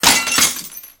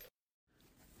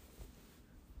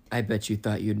I bet you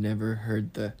thought you'd never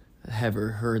heard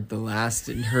the last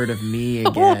and heard of me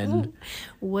again.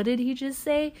 What did he just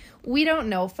say? We don't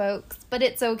know, folks, but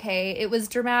it's okay. It was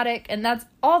dramatic, and that's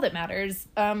all that matters.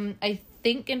 I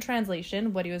think in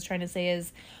translation, what he was trying to say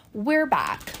is, we're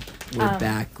back. We're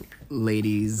back,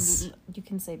 ladies. You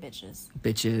can say bitches.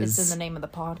 Bitches. It's in the name of the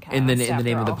podcast. In the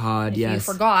name of the pod, if yes.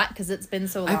 you forgot, because it's been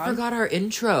so long. I forgot our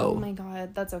intro. Oh my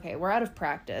god, that's okay. We're out of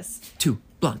practice. 2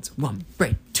 blondes, 1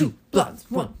 brain. 2 blondes,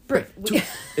 1 brain. We-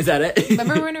 Is that it?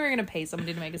 Remember when we were going to pay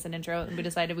somebody to make us an intro and we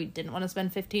decided we didn't want to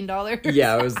spend $15?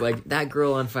 Yeah, I was like, that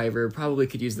girl on Fiverr probably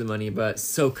could use the money, but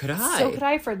so could I. So could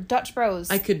I for Dutch Bros.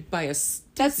 I could buy a That's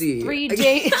stizzy. 3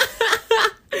 days.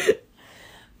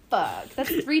 Fuck.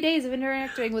 That's 3 days of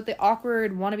interacting with the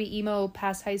awkward wannabe emo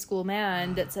past high school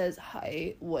man that says,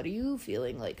 hi, what are you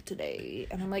feeling like today?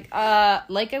 And I'm like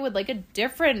I would like a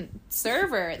different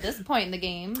server at this point in the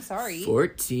game. Sorry.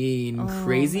 14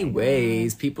 crazy my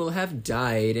ways people have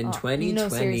died in 2020. No,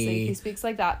 seriously. He speaks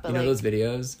like that, but You know those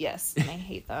videos? Yes, and I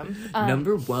hate them.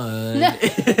 Number 1.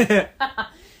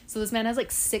 So this man has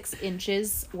like 6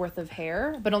 inches worth of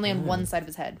hair, but only on one side of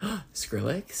his head.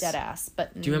 Skrillex? Dead ass.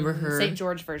 But Do you remember her? St.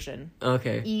 George version.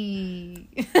 Okay.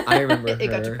 I remember her. It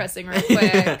got depressing real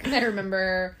quick. I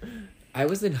remember. I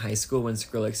was in high school when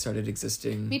Skrillex started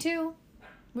existing. Me too.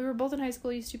 We were both in high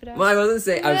school, you stupid ass. Well, I wasn't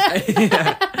saying.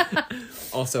 Yeah.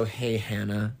 Also, hey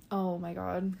Hannah. Oh my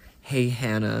god. Hey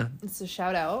Hannah. It's a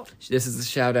shout out. This is a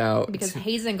shout out. Because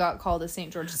Hazen got called a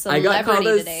St. George I celebrity got called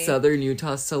a today. Southern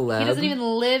Utah celeb. He doesn't even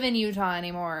live in Utah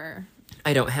anymore.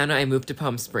 I don't. Hannah, I moved to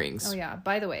Palm Springs. Oh yeah.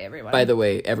 By the way, everyone. By the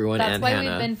way, everyone That's and why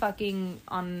Hannah. we've been fucking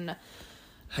on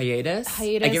Hiatus?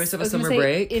 I gave myself a was gonna summer say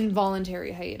break.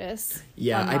 Involuntary hiatus.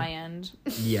 Yeah, On my end.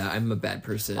 Yeah, I'm a bad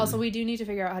person. Also, we do need to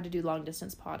figure out how to do long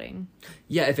distance potting.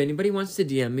 Yeah, if anybody wants to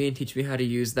DM me and teach me how to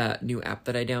use that new app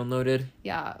that I downloaded.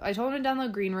 Yeah, I told him to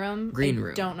download Green Room. Green I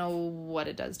Room. don't know what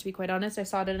it does, to be quite honest. I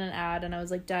saw it in an ad and I was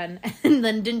like, done. And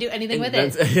then didn't do anything with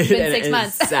it. It's been 6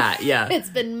 months. Sat, yeah. It's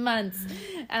been months.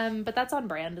 But that's on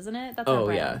brand, isn't it? That's our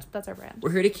brand. Yeah. That's our brand.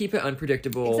 We're here to keep it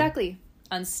unpredictable. Exactly.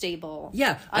 Unstable.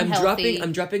 Yeah, unhealthy.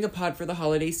 I'm dropping a pod for the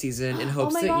holiday season in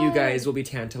hopes that you guys will be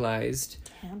tantalized.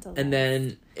 And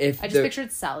then if I just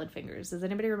pictured salad fingers. Does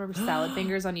anybody remember salad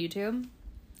fingers on YouTube?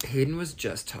 Hayden was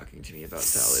just talking to me about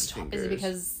salad fingers. Is it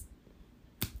because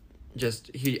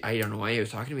I don't know why he was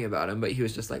talking to me about him, but he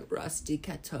was just like rusty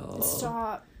kettle.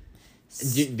 Stop.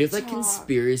 There's like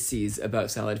conspiracies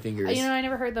about salad fingers. You know, I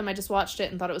never heard them. I just watched it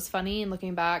and thought it was funny. And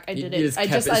looking back, I did it. Just I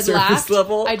laughed.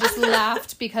 Level. I just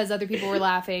laughed because other people were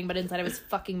laughing, but inside I was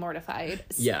fucking mortified.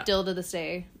 Yeah. Still to this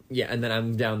day. Yeah, and then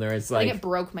I'm down there. It's like it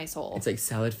broke my soul. It's like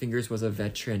Salad Fingers was a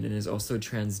veteran and is also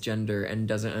transgender and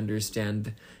doesn't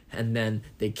understand. And then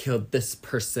they killed this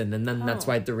person, and then that's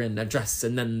why they're in a dress,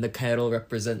 and then the kettle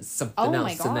represents something else. Oh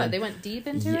my god, and then, they went deep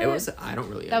into it. It was. I don't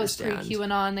really. That understand. was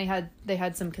pre-QAnon. They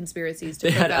had some conspiracies.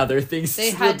 They had other things.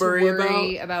 They had to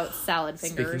worry about salad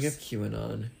fingers. Speaking of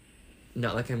QAnon,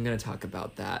 not like I'm going to talk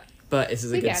about that, but this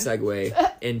is a good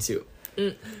segue into.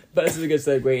 But this is a good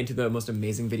segue into the most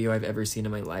amazing video I've ever seen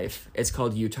in my life. It's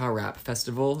called Utah Rap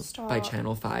Festival by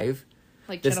Channel 5.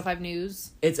 Like Channel 5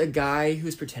 News? It's a guy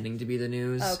who's pretending to be the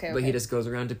news, but he just goes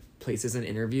around to places and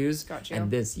interviews. Gotcha.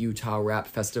 And this Utah Rap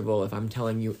Festival, if I'm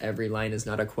telling you every line is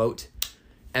not a quote,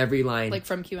 every line... Like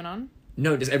from QAnon?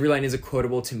 No, just every line is a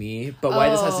quotable to me. But why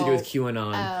this has to do with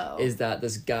QAnon is that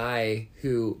this guy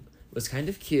who... was kind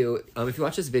of cute. If you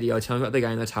watch this video, tell me about the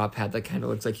guy in the top hat that kind of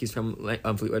looks like he's from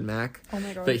Fleetwood Mac. Oh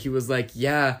my god! But he was like,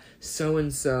 yeah, so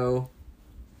and so,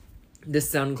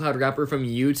 this SoundCloud rapper from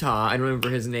Utah. I don't remember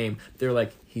his name. They're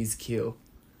like, he's Q.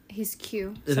 He's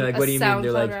Q. They're like, what do you mean?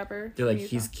 They're like,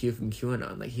 he's Q from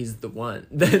QAnon. Like, he's the one.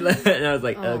 And I was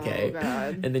like, okay.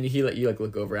 God. And then you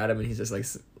look over at him, and he's just like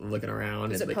looking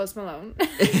around. Is and, it Post Malone?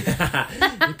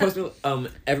 Post Malone.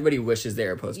 Everybody wishes they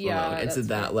were Post Malone. Yeah, It's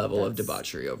that level of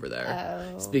debauchery over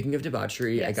there. Oh. Speaking of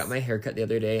debauchery, yes. I got my hair cut the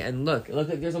other day, and look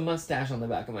like there's a mustache on the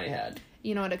back of my head.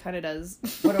 You know what it kind of does?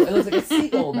 It looks like a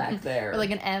seagull back there. Or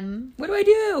like an M. What do I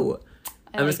do?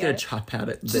 I'm like just gonna chop out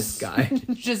at this guy.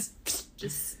 just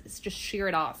shear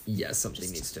it off. Yes, something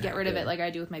needs to get rid of it, like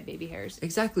I do with my baby hairs.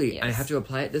 Exactly. Yes. I have to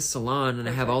apply at this salon, and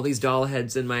I have all these doll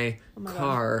heads in my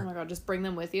car. God. Oh my god! Just bring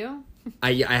them with you.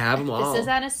 I have them all. This is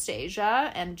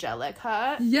Anastasia,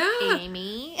 Angelica,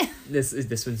 Amy.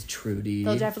 This one's Trudy.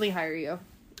 They'll definitely hire you.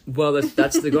 Well,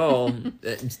 that's the goal.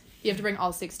 You have to bring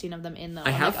all 16 of them in, though.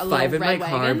 I have 5 in my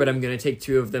car, but I'm going to take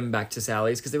 2 of them back to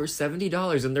Sally's because they were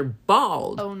 $70 and they're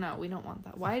bald. Oh, no. We don't want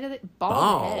that. Why do they...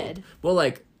 Bald head? Well,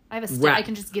 like... I have I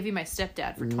can just give you my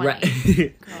stepdad for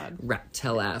 20. God. Rat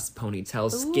tail ass, ponytail,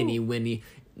 skinny, winny.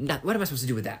 What am I supposed to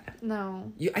do with that?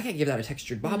 No. I can't give that a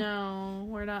textured bob. No,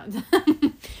 we're not.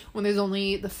 When there's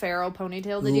only the Pharaoh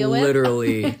ponytail to deal with.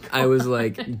 Literally. I was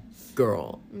like,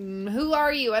 girl. Who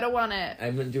are you? I don't want it.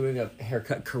 I'm doing a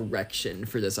haircut correction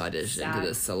for this audition to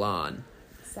this salon.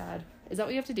 Sad. Is that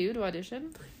what you have to do to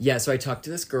audition? Yeah, so I talked to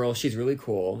this girl. She's really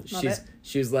cool.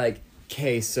 She was like,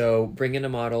 okay, so bring in a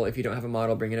model. If you don't have a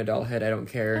model, bring in a doll head. I don't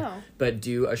care. Oh. But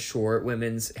do a short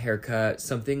women's haircut,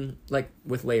 something like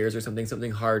with layers or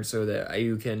something hard so that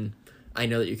I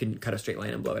know that you can cut a straight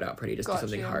line and blow it out pretty. Just do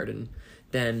something hard. And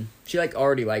then she like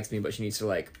already likes me, but she needs to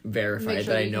like verify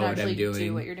that I know what I'm doing.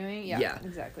 Do what you're doing. Yeah,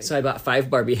 exactly. So I bought 5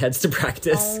 Barbie heads to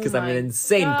practice because I'm an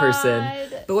insane person.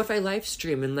 But what if I live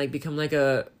stream and like become like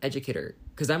a educator?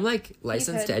 Because I'm like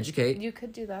licensed to educate. You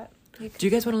could do that. Do you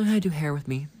guys want to learn how to do hair with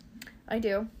me? I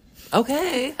do.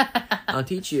 Okay. I'll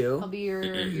teach you. I'll be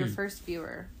your first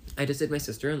viewer. I just did my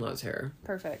sister-in-law's hair.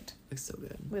 Perfect. It's so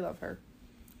good. We love her.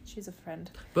 She's a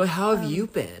friend. But how have you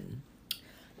been?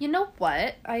 You know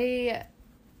what?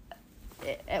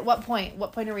 At what point?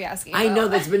 What point are we asking about? I know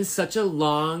there's been such a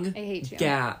long I hate you.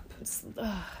 gap. It's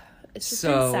just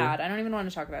been sad. I don't even want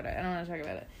to talk about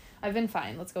it. I've been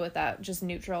fine. Let's go with that. Just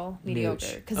neutral,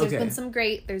 mediocre. Because there's been some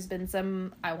great. There's been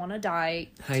some I want to die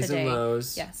highs today. And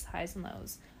lows. Yes, highs and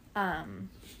lows.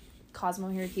 Cosmo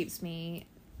here keeps me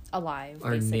alive.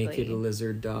 Our basically. naked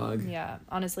lizard dog. Yeah,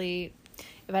 honestly,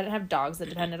 if I didn't have dogs that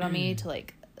depended on me to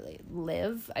like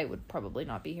live, I would probably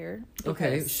not be here.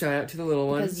 Okay, shout out to the little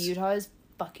ones. Because Utah is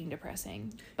fucking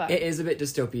depressing. But it is a bit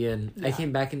dystopian. Yeah. I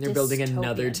came back and they're building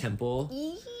another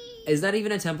temple. Is that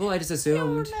even a temple? I just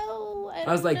assumed. I don't know. I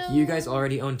was like, you guys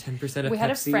already own 10% of Pepsi? We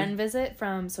had a friend visit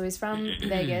so he's from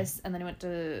Vegas, and then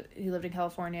he lived in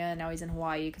California, and now he's in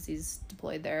Hawaii because he's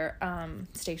deployed there,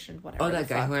 stationed, whatever. Oh, that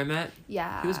guy who I met?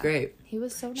 Yeah. He was great. He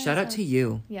was so nice. Shout out to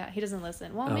you. Yeah, he doesn't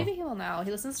listen. Well, maybe he will now.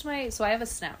 He listens to so I have a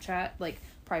Snapchat, like,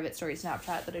 private story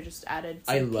Snapchat that I just added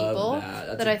to people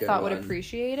that I thought would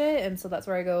appreciate it, and so that's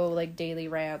where I go like daily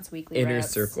rants, weekly inner rants.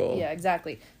 Circle. Yeah,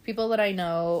 exactly. People that I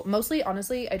know, mostly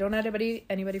honestly, I don't add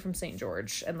anybody from St.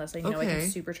 George unless I know I can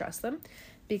super trust them,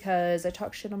 because I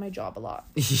talk shit on my job a lot.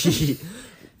 If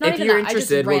you're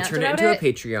interested, we'll turn it into a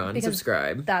Patreon.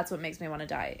 Subscribe. That's what makes me want to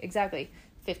die. Exactly.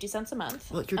 50 cents a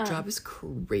month. Well, your job is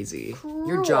crazy.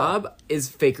 Your job is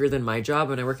faker than my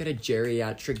job, and I work at a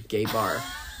geriatric gay bar.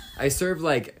 I serve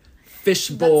like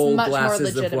fishbowl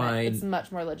glasses of wine. It's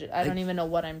much more legit. I don't even know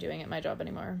what I'm doing at my job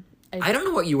anymore. I don't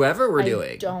know what you ever were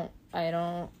doing. I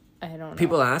don't know.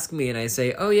 People ask me and I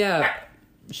say, oh yeah,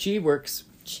 she works.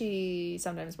 She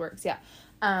sometimes works, yeah.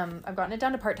 I've gotten it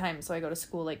down to part-time, so I go to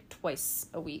school like twice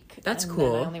a week. That's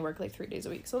cool. I only work like 3 days a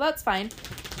week, so that's fine.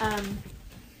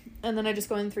 And then I just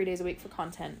go in 3 days a week for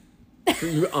content.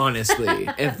 Honestly,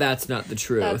 if that's not the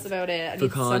truth. That's about it. I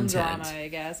need some drama, I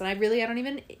guess. And I don't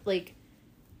even like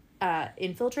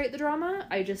infiltrate the drama.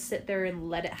 I just sit there and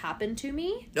let it happen to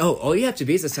me. Oh, all you have to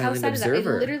be is a silent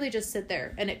observer. I literally just sit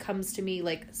there and it comes to me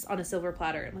like on a silver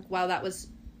platter. I'm like, wow, that was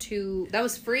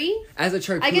free. As a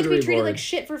charcuterie I get to be treated board, like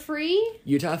shit for free.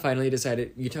 Utah finally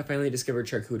discovered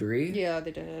charcuterie. Yeah,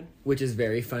 they did. Which is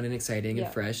very fun and exciting and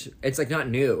fresh. It's like not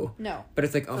new. No. But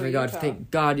it's like, oh my god, thank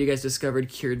God you guys discovered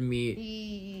cured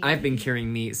meat. I've been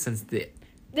curing meat since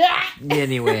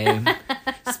Anyway,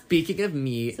 speaking of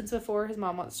meat. Since before his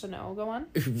mom wants to know, go on.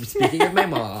 Speaking of my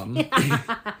mom,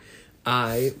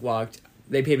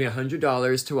 they paid me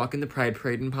 $100 to walk in the Pride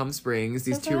Parade in Palm Springs.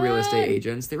 These two real estate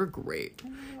agents, they were great.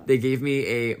 They gave me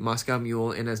a Moscow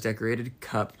Mule in a decorated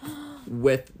cup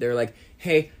they're like,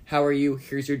 hey, how are you?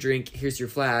 Here's your drink. Here's your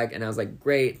flag. And I was like,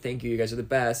 great. Thank you. You guys are the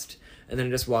best. And then I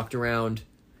just walked around.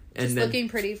 And then, looking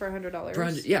pretty for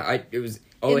 $100. It was...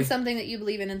 something that you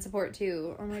believe in and support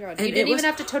too. Oh my god. You didn't even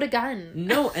have to tote a gun.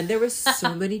 No, and there was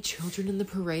so many children in the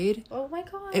parade. Oh my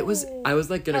god. I was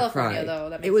like gonna cry. Though,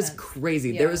 that makes it was sense.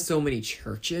 Crazy. Yeah. There was so many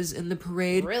churches in the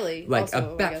parade. Really? Like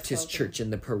also, a Baptist church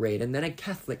in the parade, and then a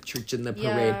Catholic church in the parade.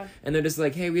 Yeah. And they're just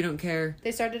like, hey, we don't care.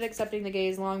 They started accepting the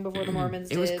gays long before the Mormons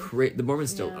did. It was great. The Mormons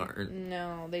still aren't.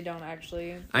 No, they don't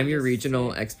actually. I'm your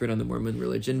regional expert on the Mormon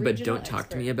religion, but don't talk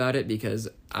to me about it because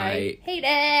I hate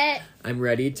it. I'm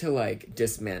ready to like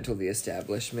dismantle the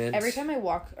establishment. Every time I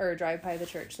walk or drive by the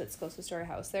church that's closest to our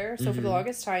house there, so for the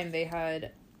longest time they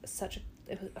had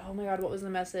oh my god, what was the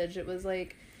message? It was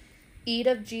like, eat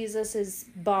of Jesus's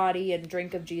body and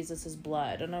drink of Jesus's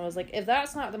blood. And I was like, if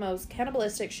that's not the most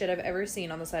cannibalistic shit I've ever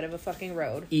seen on the side of a fucking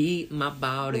road. Eat my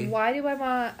body. Why do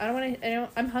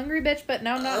I'm hungry, bitch, but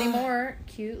now not anymore.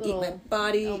 Cute little... Eat my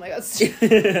body. Oh my god.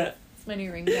 It's my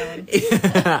new ringtone.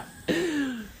 Yeah.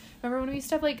 Remember when we used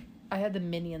to have like I had the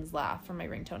Minions laugh from my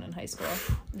ringtone in high school.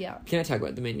 Yeah. Can I talk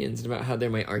about the Minions and about how they're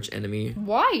my arch enemy?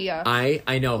 Why?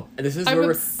 I know. This is I'm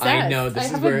where obsessed. I know. This I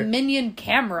is have where a Minion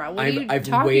camera. What are you I've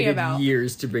talking waited about?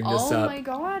 years to bring this up. Oh my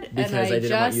god! Because I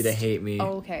didn't want you to hate me.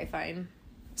 Oh, okay, fine.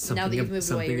 Something, now that you've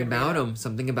moved away, something about them.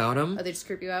 Something about them. Oh, they just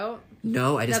creep you out?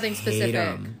 No, I just Nothing hate specific.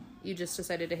 them. You just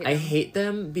decided to hate I them. hate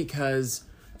them because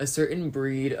a certain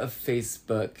breed of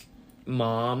Facebook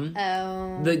mom,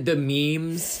 the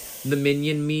memes, the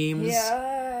Minion memes,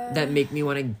 that make me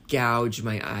want to gouge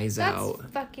my eyes out.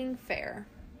 That's fucking fair.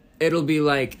 It'll be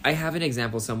like, I have an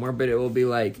example somewhere, but it will be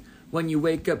like, when you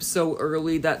wake up so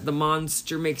early that the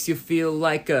monster makes you feel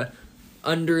like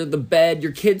under the bed,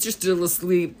 your kids are still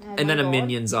asleep, and then a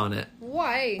Minion's on it.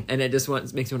 Why? And it just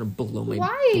makes me want to blow my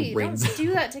brains out. Don't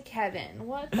do that to Kevin.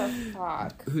 What the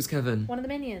fuck? Who's Kevin? One of the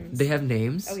Minions. They have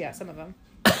names? Oh yeah, some of them.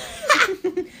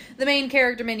 The main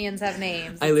character Minions have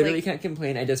names. I literally can't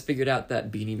complain. I just figured out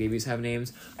that Beanie Babies have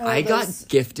names. I got those...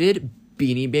 gifted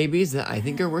Beanie Babies that I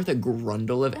think are worth a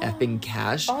grundle of effing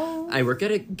cash. I work at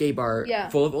a gay bar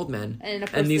full of old men. And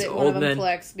of course these one old of them men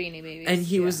collects Beanie Babies. And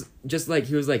he was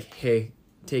like, hey,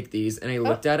 take these. And I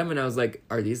looked at him and I was like,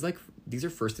 are these like, these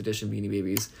are first edition Beanie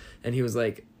Babies? And he was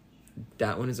like,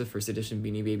 that one is a first edition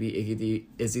Beanie Baby,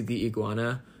 Izzy the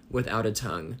Iguana without a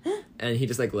tongue. And he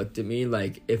just like looked at me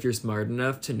like, if you're smart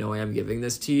enough to know I am giving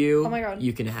this to you,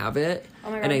 you can have it.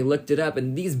 And I looked it up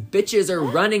and these bitches are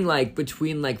running like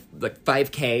between like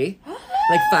 5K.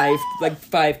 like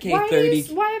 5K,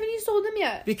 30. Why haven't you sold them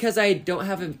yet? Because I don't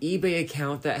have an eBay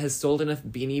account that has sold enough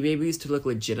Beanie Babies to look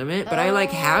legitimate, but I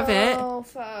like have it. Oh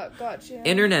fuck, gotcha.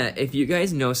 Internet, if you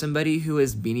guys know somebody who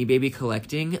is Beanie Baby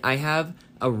collecting, I have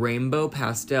a rainbow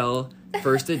pastel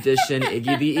first edition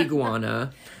Iggy the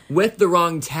Iguana with the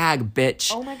wrong tag,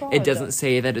 bitch. Oh my god. It doesn't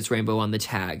say that it's rainbow on the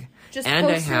tag. Just and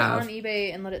post it on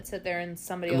eBay and let it sit there and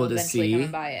somebody will eventually come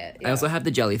and buy it. Yeah. I also have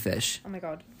the jellyfish. Oh my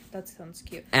god, that sounds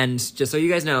cute. And just so you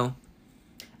guys know,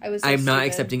 I'm not stupid.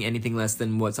 accepting anything less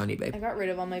than what's on eBay. I got rid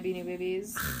of all my Beanie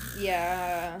Babies.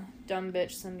 Yeah, dumb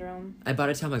bitch syndrome. I bought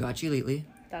a Tamagotchi lately.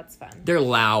 That's fun. They're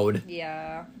loud.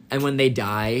 Yeah. And when they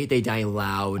die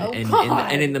loud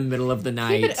and in the middle of the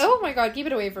night. Oh my god, keep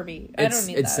it away from me. I don't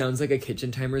need that. It sounds like a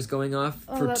kitchen timer's going off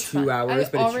for 2 hours,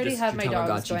 but it's just have my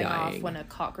dogs Tamagotchi going dying. off when a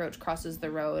cockroach crosses the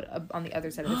road on the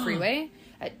other side of the freeway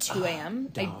at 2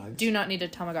 a.m. I do not need a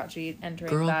Tamagotchi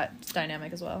entering that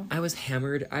dynamic as well. I was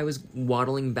hammered. I was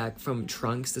waddling back from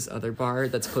Trunks, this other bar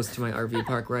that's close to my RV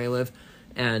park where I live,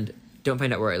 and don't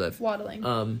find out where I live.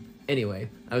 Waddling. Anyway,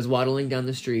 I was waddling down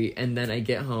the street, and then I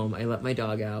get home, I let my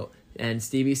dog out, and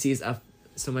Stevie sees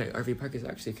so my RV park is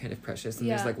actually kind of precious, and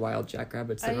there's like wild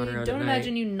jackrabbits that run around at night. I don't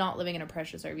imagine you not living in a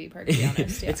precious RV park, to be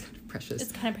honest. Yeah. It's kind of precious.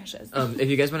 It's kind of precious. If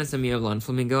you guys want to send me a lawn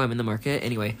flamingo, I'm in the market.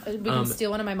 Anyway. We can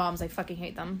steal one of my mom's. I fucking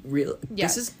hate them. Really? Yeah.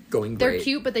 This is going great. They're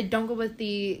cute, but they don't go with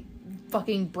the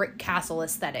fucking brick castle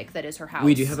aesthetic that is her house.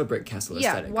 We do have a brick castle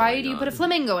aesthetic. Yeah, why do you put a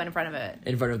flamingo in front of it?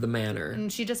 In front of the manor.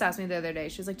 And she just asked me the other day.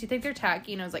 She was like, do you think they're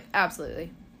tacky? And I was like,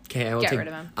 absolutely. Okay, I will get rid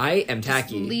of him. I am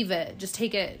tacky. Just leave it. Just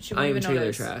take it. She won't I am even trailer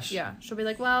notice. trash. Yeah. She'll be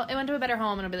like, well, it went to a better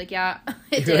home. And I'll be like, yeah,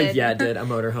 it You're did. Like, yeah, it did. A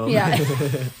motorhome.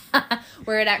 Yeah.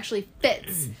 Where it actually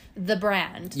fits the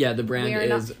brand. Yeah, the brand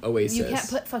is Oasis. You can't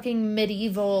put fucking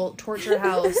medieval torture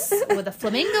house with a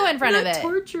flamingo in front of it.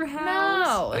 Torture house.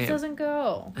 No, it doesn't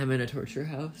go. I'm in a torture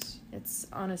house. It's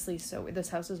honestly so weird. This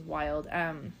house is wild.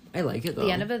 I like it though.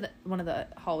 The end of one of the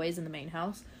hallways in the main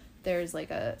house, there's like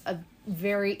a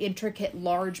very intricate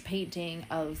large painting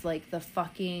of like the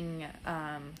fucking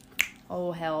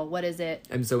oh hell, what is it?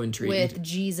 I'm so intrigued. With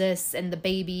Jesus and the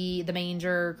baby, the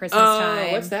manger, Christmas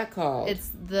time. What's that called? It's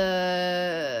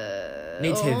the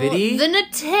Nativity? The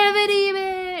Nativity,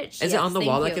 bitch. Is it on the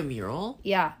wall like a mural?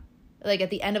 Yeah. Like at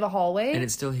the end of a hallway. And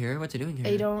it's still here? What's it doing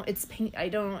here?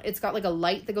 It's got like a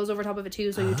light that goes over top of it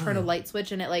too, so you turn a light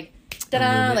switch and it like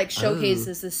ta-da, like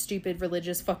showcases this stupid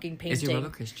religious fucking painting. Is your mom a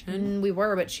Christian? We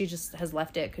were, but she just has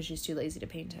left it because she's too lazy to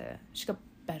paint it. She's got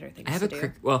better things to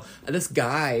do. Well, this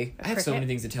guy, I have so many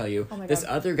things to tell you. Oh this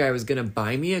other guy was gonna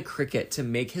buy me a Cricut to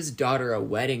make his daughter a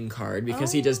wedding card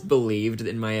because he just believed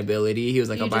in my ability. He was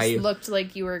like, I'll buy you. You just looked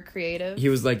like you were creative. He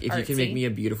was like, if you can make me a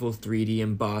beautiful 3D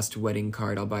embossed wedding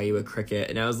card, I'll buy you a Cricut.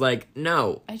 And I was like,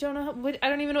 no. I don't know. I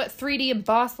don't even know what 3D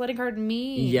embossed wedding card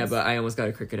means. Yeah, but I almost got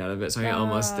a Cricut out of it, so I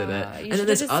almost did it. And then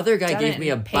this other guy gave me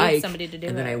a bike,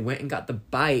 and then I went and got the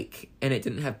bike, and it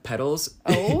didn't have pedals.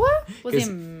 Oh? Was he a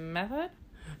method?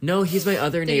 No, he's my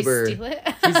other neighbor. Did he steal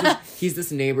it? he's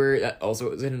this neighbor that also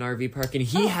was in an RV park, and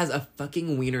he has a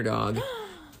fucking wiener dog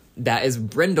that is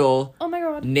brindle. Oh my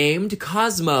god. Named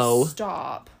Cosmo.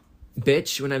 Stop.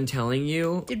 Bitch, when I'm telling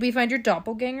you... Did we find your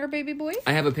doppelganger, baby boy?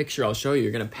 I have a picture I'll show you.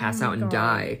 You're going to pass out and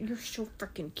die. You're so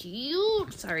freaking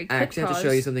cute. Sorry, I actually have to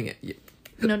show you something.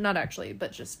 No, not actually,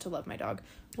 but just to love my dog.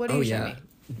 What do you show me?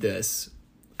 This.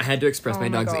 I had to express my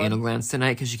dog's anal glands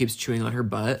tonight because she keeps chewing on her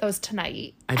butt. That was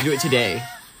tonight. I had to do it today.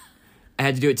 I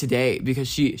had to do it today because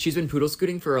she's been poodle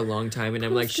scooting for a long time, and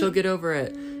I'm like, she'll get over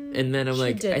it. And then I'm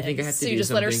like, I think I have to do something. So you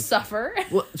just let her suffer?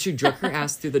 Well, she drug her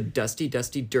ass through the dusty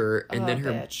dirt, and then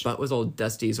her butt was all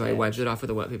dusty, so I wiped it off with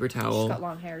a wet paper towel. She's got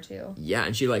long hair, too. Yeah,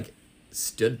 and she, like,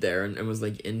 stood there and was,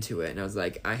 like, into it, and I was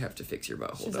like, I have to fix your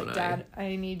butthole, She's don't like, Dad,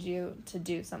 I need you to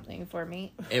do something for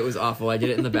me. It was awful. I did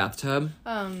it in the bathtub.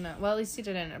 Oh, no. Well, at least you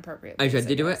did it in an appropriate place, I tried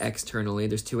to do it externally.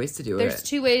 There's 2 ways to do it. There's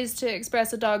 2 ways to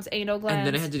express a dog's anal glands. And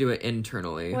then I had to do it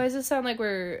internally. Why does it sound like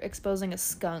we're exposing a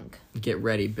skunk? Get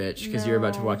ready, bitch, because you're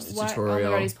about to watch the tutorial.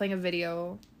 Oh my God, he's playing a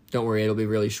video. Don't worry, it'll be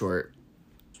really short.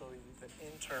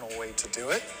 Way to do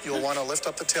it. You'll want to lift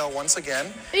up the tail once again.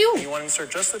 Ew. And you want to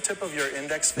insert just the tip of your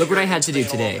index finger. Look what I had to do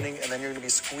today. Opening, and then you're going to be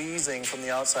squeezing from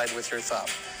the outside with your thumb.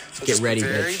 So get ready, be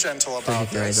very bitch. gentle about Don't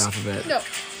take your eyes off of it. No.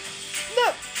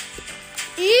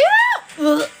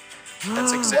 Ew.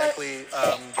 That's exactly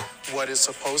what is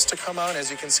supposed to come out. As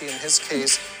you can see in his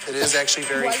case, it is actually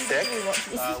very thick,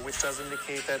 which does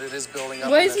indicate that it is building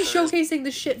up. Why is he showcasing the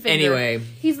shit finger? Anyway.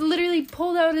 He's literally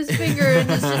pulled out his finger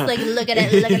and is just like, look at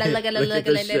it, look at it, look at it, look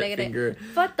at it.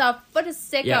 What the fuck is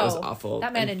sicko? Yeah, it was awful.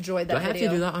 That man enjoyed that video. Do I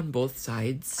have to do that on both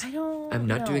sides? I'm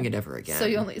not doing it ever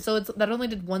again. So that only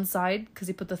did one side because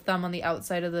he put the thumb on the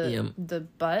outside of the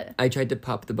butt? I tried to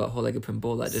pop the butthole like a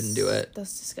pimple. That didn't do it.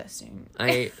 That's disgusting.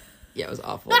 Yeah, it was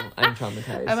awful. I'm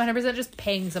traumatized. I'm 100% just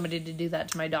paying somebody to do that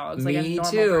to my dogs. Like Me a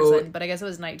normal too. person. But I guess it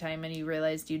was nighttime and you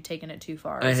realized you'd taken it too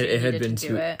far. It had been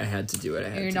too... I had to do it.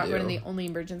 And you're not going to the only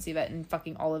emergency vet in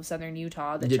fucking all of southern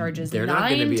Utah that charges 9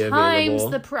 times available.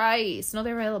 The price. No,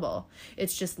 they're available.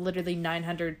 It's just literally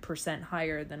 900%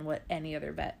 higher than what any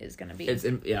other vet is going to be.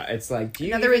 It's like...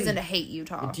 Another reason to hate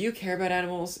Utah. Do you care about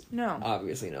animals? No.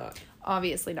 Obviously not.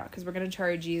 Obviously not, because we're going to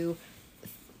charge you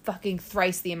fucking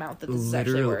thrice the amount that this is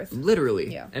actually worth.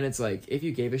 Literally. Yeah. And it's like, if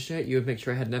you gave a shit, you would make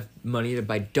sure I had enough money to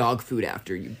buy dog food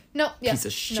after you. Piece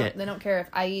of shit. No, they don't care if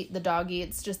I eat, the dog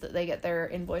eats, just that they get their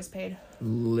invoice paid.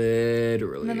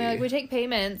 Literally. And then they're like, we take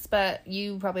payments, but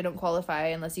you probably don't qualify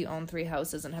unless you own 3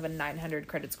 houses and have a 900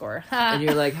 credit score. And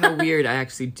you're like, how weird, I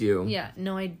actually do. Yeah,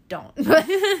 no, I don't.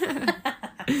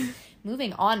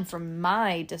 Moving on from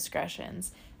my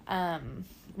discretions. Wow,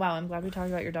 I'm glad we talked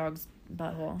about your dog's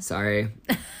butthole. Sorry.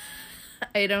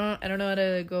 I don't know how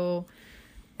to go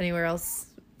anywhere else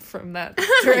from that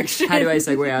direction. How do I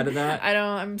segue out of that?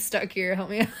 I'm stuck here. Help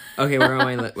me out. Okay,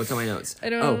 what's on my notes?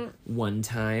 One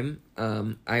time,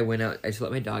 I went out, I just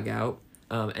let my dog out,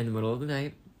 in the middle of the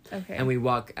night. Okay. And we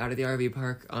walk out of the RV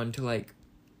park onto, like,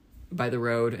 by the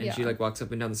road, and she, like, walks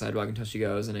up and down the sidewalk until she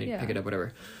goes, and I pick it up,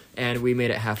 whatever. And we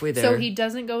made it halfway there. So he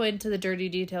doesn't go into the dirty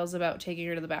details about taking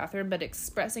her to the bathroom, but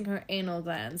expressing her anal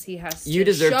glands, he has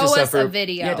to show us a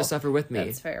video. You had to suffer with me.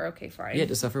 That's fair. Okay, fine. You had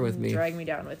to suffer with me. Drag me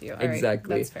down with you. All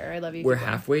exactly. Right, that's fair. I love you. We're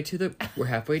halfway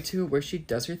to where she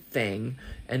does her thing,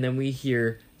 and then we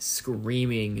hear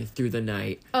screaming through the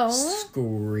night. Oh.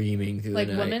 Screaming through the night.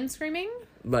 Like women screaming?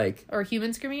 Or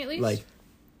human screaming at least? Like,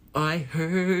 I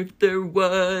heard there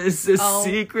was a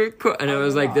secret and I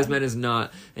was like, this man is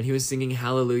not. And he was singing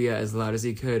Hallelujah as loud as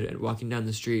he could and walking down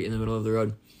the street in the middle of the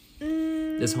road.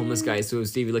 This homeless guy. So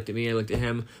Stevie looked at me, I looked at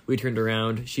him. We turned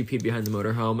around. She peed behind the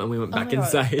motorhome, and we went back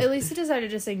inside. At least he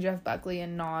decided to sing Jeff Buckley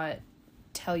and not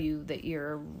tell you that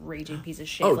you're a raging piece of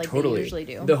shit like totally. They usually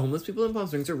do. The homeless people in Palm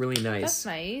Springs are really nice. That's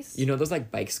nice. You know those,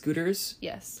 like, bike scooters?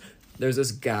 Yes. There's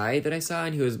this guy that I saw,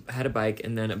 and he had a bike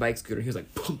and then a bike scooter. He was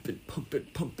like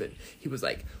pumping. He was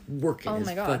like working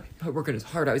working his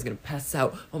heart out. He's gonna pass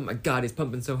out. Oh my god, he's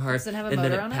pumping so hard. Does it have a and motor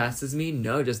then on it passes me.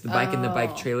 No, just the bike and the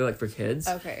bike trailer, like for kids.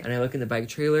 Okay. And I look in the bike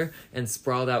trailer, and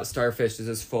sprawled out Starfish is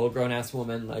this full grown ass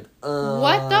woman, like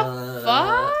what the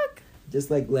fuck?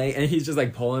 Just like laying, and he's just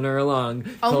like pulling her along,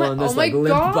 this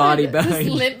limp body behind.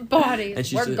 This limp body.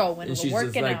 And we're working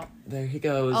just like, out. There he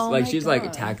goes. She's like a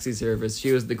taxi service.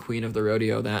 She was the queen of the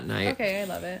rodeo that night. Okay, I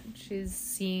love it. She's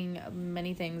seeing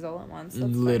many things all at once.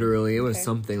 That's literally, fun. It was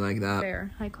something like that.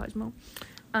 Fair. Hi, Cosmo.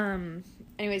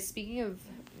 Anyways, speaking of,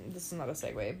 this is not a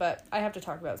segue, but I have to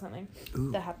talk about something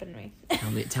that happened to me.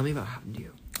 Tell me about what happened to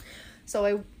you.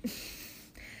 So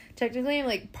technically, I'm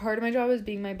like, part of my job is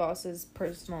being my boss's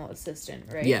personal assistant,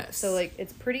 right? Yes. So like,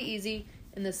 it's pretty easy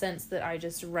in the sense that I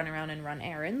just run around and run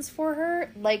errands for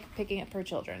her, like picking up her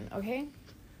children, okay?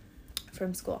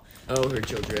 From school. Oh, her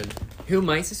children. Who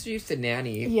my sister used to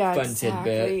nanny. Yeah, Fun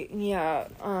exactly. tidbit. Yeah,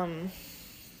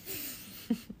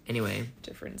 Anyway.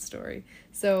 Different story.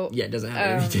 So yeah, it doesn't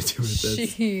have anything to do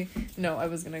with this. No, I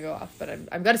was gonna go off, but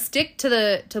I've got to stick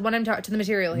to when I'm to the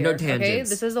material here. No tangents. Okay,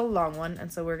 this is a long one,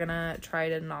 and so we're gonna try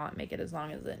to not make it as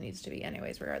long as it needs to be.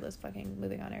 Anyways, regardless, fucking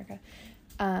moving on, Erica.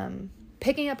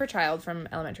 Picking up her child from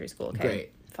elementary school. Okay,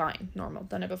 great, fine, normal,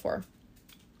 done it before.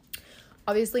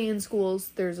 Obviously, in schools,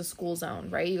 there's a school zone,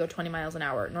 right? You go 20 miles an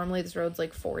hour. Normally, this road's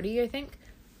like 40, I think.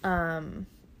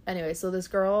 Anyway, so this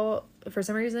girl, for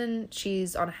some reason,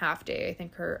 she's on a half day. I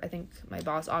think my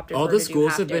boss opted all for the her to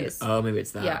schools do have half days. been. Oh, maybe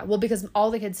it's that. Yeah, well, because all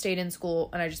the kids stayed in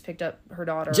school, and I just picked up her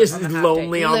daughter. Just on a half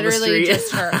lonely day. on Literally the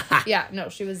street. Just her. Yeah, no,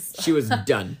 she was. She was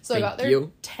done. So I got there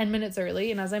 10 minutes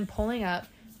early, and as I'm pulling up,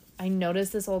 I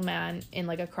noticed this old man in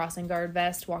like a crossing guard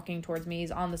vest walking towards me.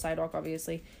 He's on the sidewalk,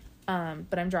 obviously.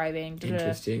 But I'm driving.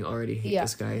 Interesting. Already hate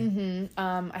this guy. Mm-hmm.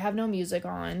 I have no music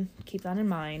on. Keep that in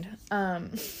mind.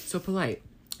 So polite.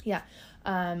 Yeah.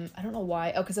 I don't know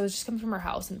why. Oh, because I was just coming from her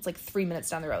house, and it's like 3 minutes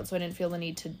down the road, so I didn't feel the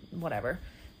need to whatever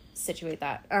situate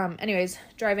that. Anyways,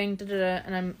 driving,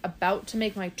 and I'm about to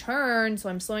make my turn, so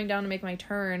I'm slowing down to make my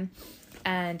turn,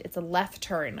 and it's a left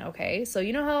turn. Okay, so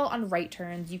you know how on right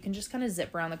turns you can just kind of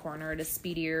zip around the corner at a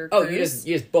speedier cruise? Oh, you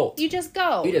just bolt. You just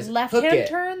go. You just left-hand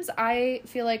turns. I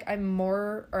feel like I'm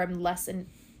less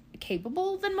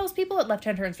capable than most people at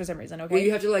left-hand turns for some reason. Okay, well,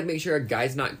 you have to like make sure a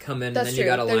guy's not coming. That's and then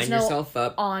true. You gotta There's line yourself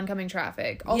up. Oncoming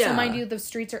traffic. Also, mind you, the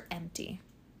streets are empty.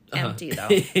 Empty though.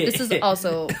 This is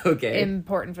also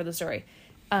important for the story.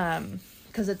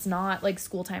 Because it's not like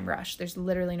school time rush. There's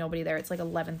literally nobody there. It's like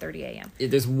 11:30 a.m.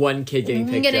 There's one kid getting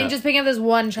picked up. Just picking up this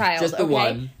one child. Just the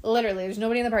one. Literally, there's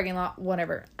nobody in the parking lot.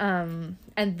 Whatever.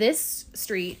 And this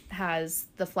street has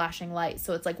the flashing lights,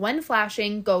 so it's like when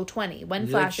flashing, go 20. When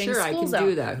flashing, sure, school I can zone.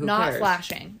 do that. Who not cares?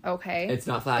 flashing. Okay. It's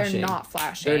not flashing. They're not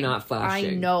flashing. They're not flashing.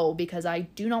 I know because I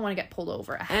do not want to get pulled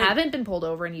over. I haven't been pulled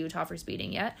over in Utah for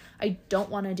speeding yet. I don't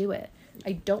want to do it.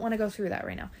 I don't want to go through that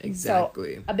right now.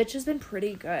 Exactly. So, a bitch has been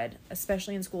pretty good,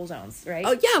 especially in school zones, right?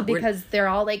 Oh, yeah. Because they're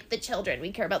all like, the children.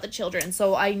 We care about the children.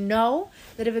 So, I know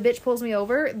that if a bitch pulls me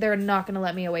over, they're not going to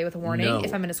let me away with a warning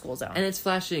if I'm in a school zone. And it's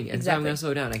flashing. And so I'm going to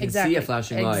slow down. I can see a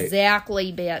flashing light.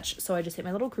 Exactly, bitch. So, I just hit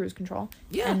my little cruise control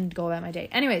and go about my day.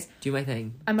 Anyways. Do my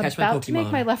thing. I'm about to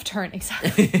make my left turn.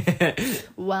 Exactly.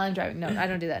 While I'm driving. No, I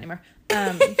don't do that anymore.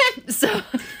 So...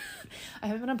 I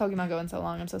haven't been on Pokemon Go in so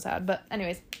long. I'm so sad. But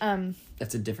anyways,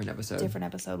 that's a different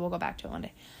episode. We'll go back to it one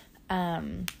day.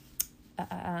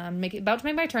 About to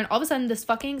make my turn. All of a sudden, this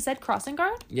fucking said crossing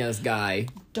guard. Yeah, this guy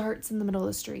darts in the middle of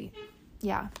the street.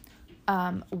 Yeah,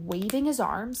 waving his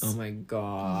arms. Oh my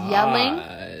god.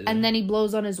 Yelling, and then he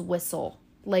blows on his whistle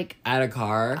like at a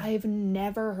car. I've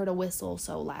never heard a whistle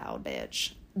so loud,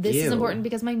 bitch. This is important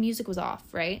because my music was off.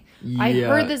 Right. Yeah. I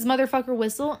heard this motherfucker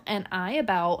whistle, and I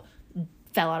about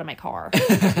fell out of my car.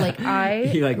 Like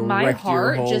my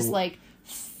heart just like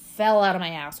fell out of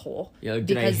my asshole. Yeah, like,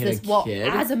 because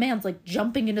as a man's like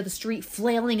jumping into the street,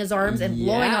 flailing his arms and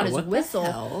blowing on his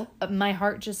whistle, my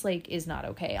heart just like is not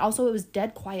okay. Also, it was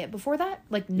dead quiet before that.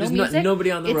 Like no music,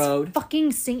 nobody on the road. It's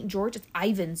fucking St. George. It's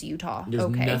Ivins, Utah. There's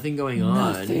nothing going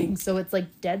on. Nothing. So it's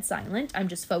like dead silent. I'm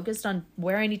just focused on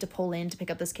where I need to pull in to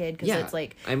pick up this kid because it's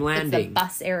like I'm landing. It's the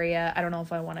bus area. I don't know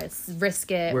if I want to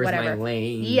risk it. Where's whatever. my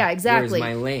lane? Yeah, exactly.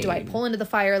 Where's my lane? Do I pull into the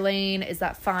fire lane? Is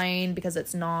that fine because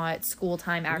it's not school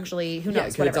time? Actually, who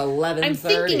knows? Whatever. It's 11:30. I'm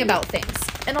thinking about things,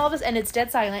 and all this, and it's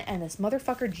dead silent, and this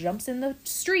motherfucker jumps in the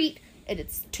street, and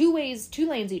it's two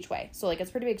lanes each way, so like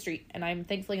it's a pretty big street, and I'm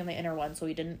thankfully on the inner one, so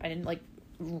I didn't like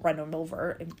run him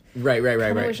over. Right.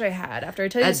 I wish I had. After I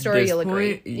tell you the story, you'll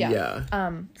agree. Yeah.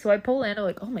 So I pull in, I'm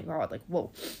like, oh my god, like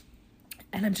whoa,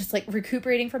 and I'm just like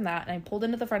recuperating from that, and I pulled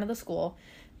into the front of the school.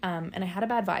 And I had a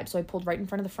bad vibe, so I pulled right in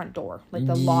front of the front door, like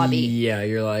the lobby. Yeah,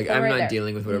 you're like, I'm not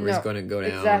dealing with whatever's going to go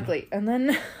down. Exactly. And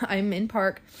then I'm in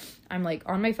park. I'm like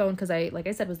on my phone because like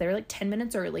I said, was there like 10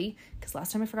 minutes early because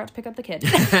last time I forgot to pick up the kid.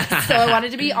 So I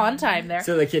wanted to be on time there.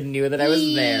 So the kid knew that I was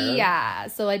there. Yeah.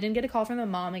 So I didn't get a call from the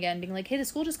mom again being like, hey, the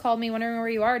school just called me wondering where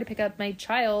you are to pick up my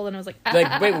child. And I was like,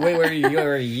 wait, where are you?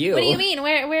 Where are you? What do you mean?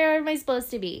 Where am I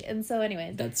supposed to be? And so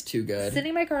anyway. That's too good. Sitting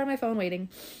in my car on my phone waiting.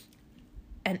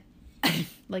 And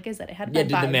like I said, I had a bad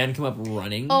did vibe. the man come up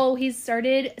running? Oh, he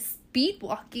started speed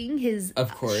walking his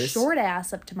short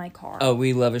ass up to my car. Oh,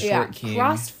 we love a short king.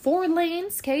 Crossed 4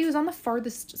 lanes. Okay, he was on the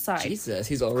farthest side. Jesus,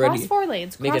 he's already crossed 4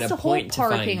 lanes. Crossed a whole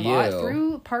parking lot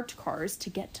through parked cars to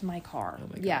get to my car. Oh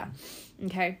my God. Yeah.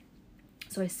 Okay.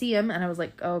 So I see him and I was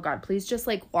like, oh God, please just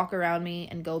like walk around me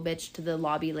and go bitch to the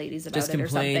lobby ladies about it or something.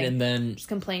 Just complain and then just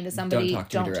complain to somebody.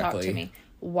 Don't talk to me.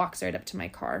 Walks right up to my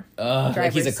car.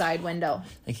 Driver's side window.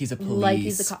 Like he's a police. Like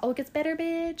he's a cop. Oh, it gets better,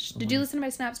 bitch. Did you listen to my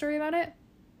Snap story about it?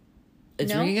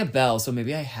 It's ringing a bell, so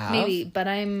maybe I have. Maybe, but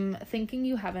I'm thinking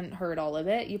you haven't heard all of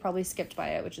it. You probably skipped by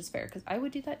it, which is fair, because I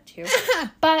would do that too.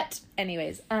 But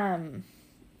anyways,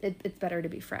 it's better to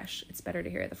be fresh. It's better to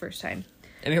hear it the first time.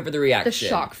 I'm here for the reaction. The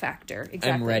shock factor.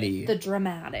 Exactly. I'm ready. The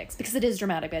dramatics. Because it is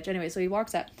dramatic, bitch. Anyway, so he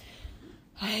walks up.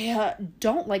 I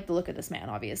don't like the look of this man,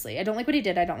 obviously. I don't like what he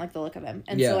did. I don't like the look of him.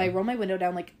 And so I roll my window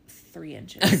down like 3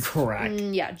 inches. Correct.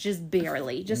 Yeah, just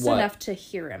barely. Just enough to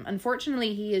hear him.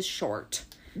 Unfortunately, he is short.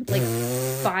 Like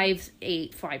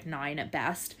 5'8", 5'9" at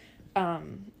best.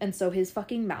 And so his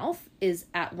fucking mouth is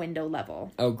at window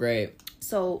level. Oh, great.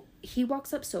 So he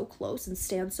walks up so close and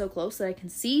stands so close that I can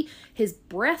see his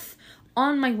breath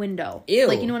on my window. Ew.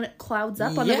 Like, you know when it clouds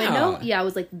up on the window? Yeah, I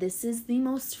was like, this is the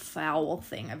most foul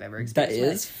thing I've ever experienced.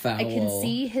 That is foul. I can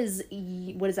see his,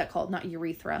 what is that called? Not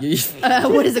urethra.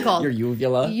 What is it called? Your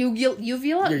uvula?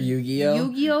 Uvula? Your Yu-Gi-Oh?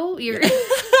 Yu-Gi-Oh?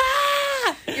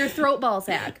 Your throat ball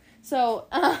sack. So,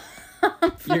 I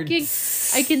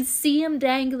can see him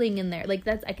dangling in there. Like,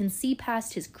 I can see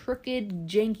past his crooked,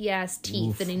 janky-ass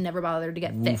teeth that he never bothered to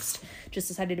get fixed. Just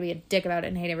decided to be a dick about it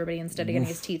and hate everybody instead of getting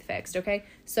his teeth fixed, okay?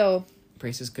 So...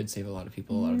 braces could save a lot of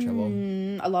people a lot of trouble.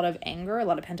 A lot of anger, a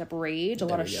lot of pent-up rage, a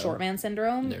lot of short man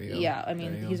syndrome. There you go. Yeah, I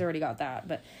mean, he's already got that.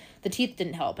 But the teeth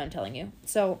didn't help, I'm telling you.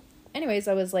 So, anyways,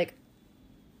 I was like,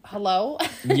 hello?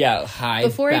 Yeah, hi.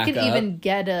 Before I could even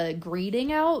get a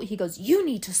greeting out, he goes, you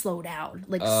need to slow down.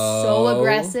 Like, so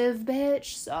aggressive,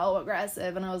 bitch. So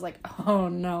aggressive. And I was like, oh,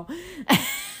 no.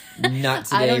 Not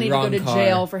today. I don't need Wrong to go to car.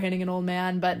 jail for hitting an old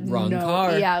man, but Wrong no.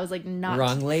 car. Yeah, I was like, not.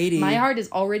 Wrong lady. My heart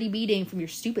is already beating from your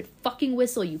stupid fucking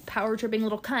whistle, you power tripping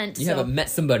little cunt. You haven't met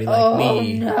somebody like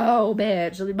me. Oh, no,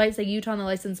 bitch. It might say Utah on the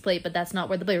license plate, but that's not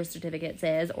where the birth certificate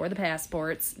says, or the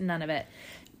passports. None of it.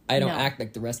 I don't act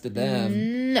like the rest of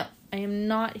them. No. I am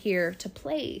not here to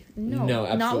play. No,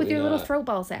 absolutely not with your little not. throat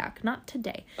ball sack. Not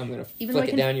today. I'm gonna Even flick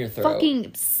it down your throat.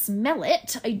 Fucking smell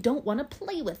it. I don't want to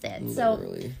play with it.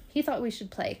 Literally. So he thought we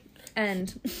should play.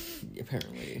 And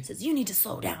apparently says, you need to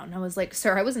slow down. And I was like,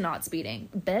 sir, I was not speeding.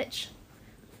 Bitch,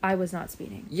 I was not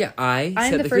speeding. Yeah,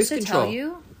 I'm the first to tell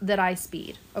you that I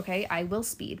speed. Okay, I will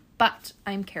speed, but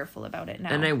I'm careful about it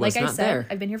now. And I was not there.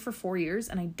 I've been here for 4 years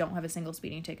and I don't have a single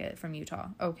speeding ticket from Utah.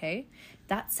 Okay,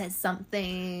 that says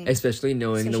something. Especially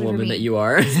knowing Especially the woman for me. that you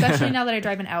are. Especially now that I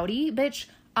drive an Audi, bitch,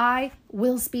 I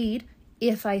will speed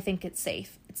if I think it's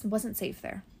safe. It wasn't safe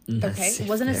there. Okay, it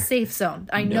wasn't a safe zone.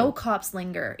 I know cops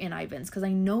linger in Ivins because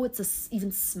I know it's a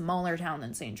even smaller town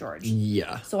than St. George.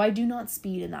 Yeah. So I do not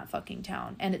speed in that fucking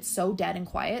town, and it's so dead and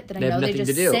quiet that I They have know they nothing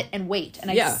just to do. sit and wait,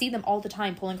 and I see them all the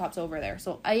time pulling cops over there.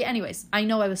 So anyways, I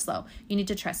know I was slow. You need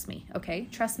to trust me, okay?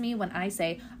 Trust me when I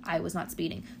say I was not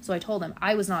speeding. So I told him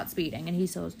I was not speeding, and he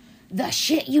says, the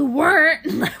shit you weren't.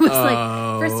 And I was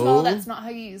like, first of all, that's not how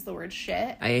you use the word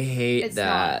shit. I hate It's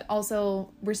that. not.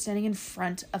 Also, we're standing in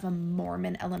front of a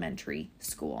Mormon elementary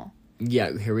school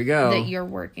Yeah, here we go. that you're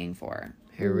working for.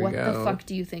 Here we What go. the fuck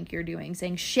do you think you're doing?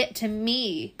 Saying shit to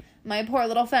me. My poor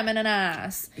little feminine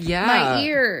ass. Yeah. My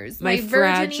ears. My virgin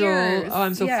fragile- ears. oh,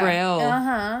 I'm so frail.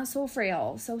 Uh-huh. So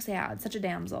frail. So sad. Such a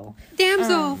damsel.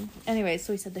 Damsel. Anyway,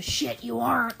 so he said, the shit you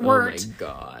weren't. Oh my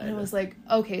god. And I was like,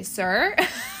 okay, sir.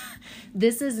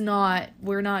 This is not,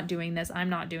 we're not doing this. I'm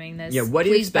not doing this. Yeah, what do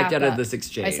you Please expect back out of up. this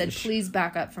exchange? I said, please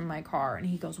back up from my car. And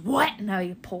he goes, what? And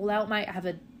I pull out I have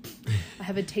a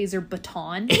taser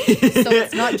baton. So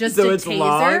it's not just So a it's taser.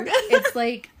 long? It's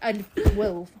like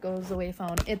goes away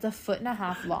phone. It's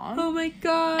 1.5 feet long. Oh my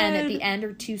god. And at the end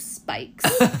are 2 spikes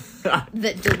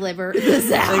that deliver the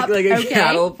zap. like a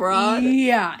cattle prod?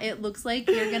 Yeah. It looks like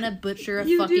you're gonna butcher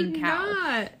a fucking cow.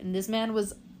 Not. And this man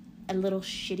was a little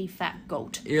shitty fat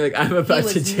goat. You're like, I'm He about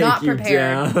to was take not you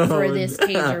prepared down. for this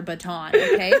taser baton,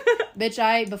 okay? Bitch,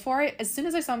 as soon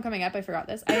as I saw him coming up, I forgot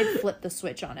this. I had flipped the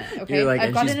switch on it, okay? You're like, I've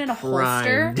and got she's it in a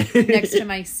primed. holster next to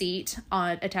my seat,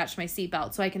 attached to my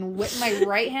seatbelt, so I can whip my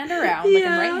right hand around, like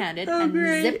I'm right-handed,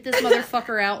 and zip this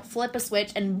motherfucker out, flip a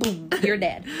switch, and boom, you're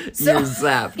dead. So You're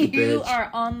zapped, you bitch. are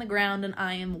on the ground, and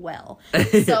I am well.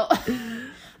 So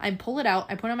I pull it out,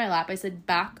 I put it on my lap, I said,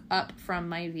 back up from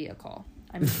my vehicle.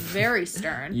 I'm very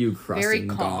stern. You very crossing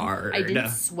calm. guard. I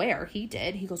didn't swear. He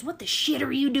did. He goes, what the shit are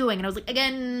you doing? And I was like,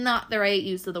 again, not the right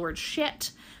use of the word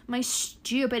shit. My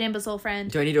stupid imbecile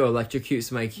friend. Do I need to electrocute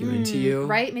some IQ into you?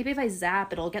 Right? Maybe if I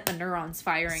zap, it'll get the neurons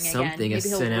firing again. Something, a Maybe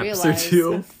he'll synapse realize, or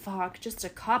two. oh, fuck, just a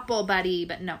couple, buddy.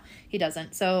 But no, he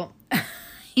doesn't. So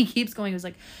he keeps going. He was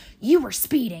like, you were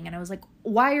speeding. And I was like,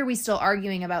 why are we still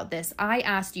arguing about this? I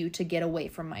asked you to get away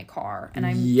from my car. And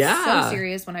I'm so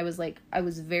serious when I was like, I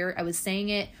was saying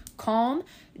it calm.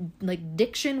 Like,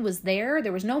 diction was there.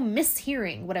 There was no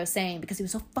mishearing what I was saying because he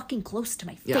was so fucking close to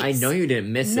my face. Yeah, I know you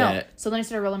didn't miss it. So then I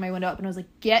started rolling my window up and I was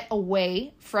like, get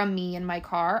away from me in my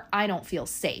car. I don't feel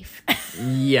safe.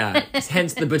 Yeah,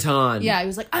 hence the baton. Yeah, he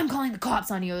was like, I'm calling the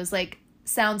cops on you. I was like,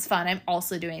 sounds fun. I'm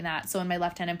also doing that. So in my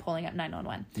left hand, I'm pulling up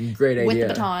 911. Great idea. With the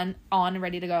baton on,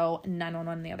 ready to go.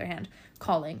 911 in the other hand,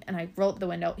 calling. And I roll up the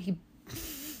window. He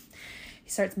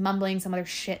starts mumbling some other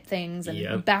shit things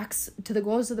and goes to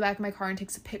the back of my car and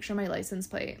takes a picture of my license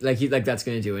plate. Like that's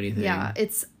gonna do anything. Yeah,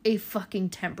 it's a fucking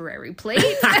temporary plate.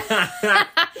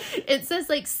 It says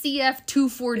like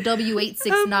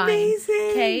CF24W869. Amazing.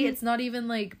 Okay, it's not even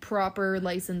like proper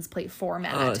license plate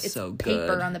format. Oh, it's so paper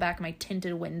good. on the back of my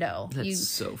tinted window. That's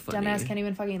so funny. Dumbass can't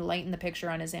even fucking lighten the picture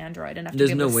on his Android enough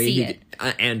There's to be able no way to see he it.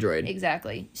 Android.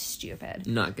 Exactly. Stupid.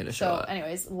 Not gonna show up. So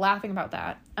anyways, laughing about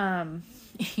that.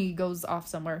 He goes off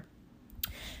somewhere.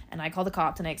 And I call the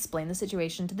cops and I explain the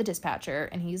situation to the dispatcher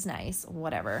and he's nice,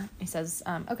 whatever. He says,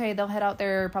 okay, they'll head out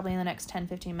there probably in the next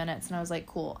 10-15 minutes. And I was like,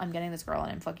 cool, I'm getting this girl and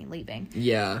I'm fucking leaving.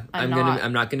 Yeah.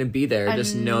 I'm not gonna be there.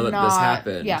 Just know that this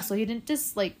happened. Yeah, so he didn't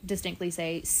just like distinctly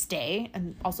say stay.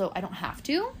 And also I don't have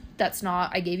to. That's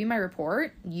not, I gave you my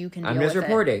report. You can deal with it. I'm just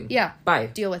reporting. Yeah. Bye.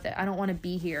 Deal with it. I don't want to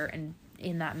be here and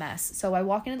in that mess. So I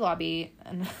walk into the lobby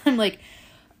and I'm like,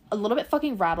 a little bit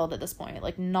fucking rattled at this point,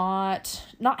 like not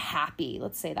happy,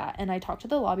 let's say that. And I talked to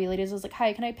the lobby ladies. I was like,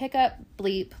 hi, can I pick up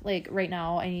bleep like right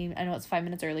now? I know it's 5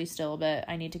 minutes early still, but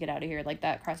I need to get out of here. Like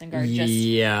that crossing guard just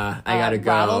I gotta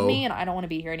go. Rattled me and I don't want to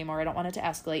be here anymore. I don't want it to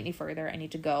escalate any further. I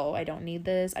need to go. I don't need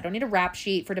this. I don't need a rap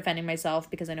sheet for defending myself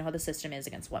because I know how the system is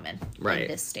against women in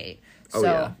this state.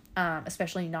 So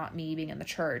especially not me being in the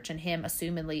church and him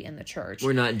assumedly in the church.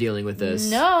 We're not dealing with this.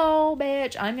 No,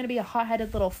 bitch. I'm gonna be a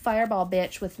hot-headed little fireball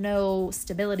bitch with no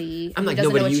stability. I'm like,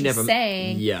 doesn't know what she's never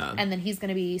saying. Yeah. And then he's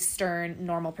gonna be stern,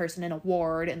 normal person in a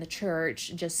ward in the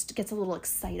church. Just gets a little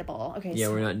excitable. Okay. Yeah,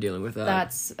 so we're not dealing with that.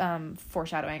 That's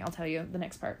foreshadowing. I'll tell you the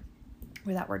next part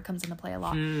where that word comes into play a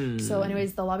lot. So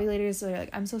anyways, the lobby ladies are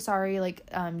like, I'm so sorry, like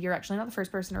you're actually not the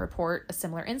first person to report a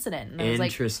similar incident. And I was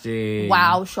interesting. Like,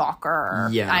 wow, shocker.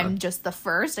 Yeah, I'm just the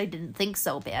first. I didn't think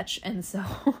so, bitch. And so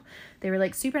they were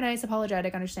like super nice,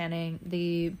 apologetic, understanding.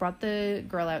 They brought the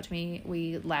girl out to me.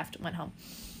 We left, went home.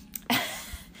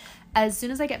 As soon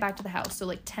as I get back to the house, so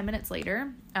like 10 minutes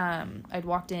later, I'd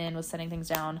walked in, was setting things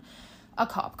down. A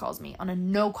cop calls me on a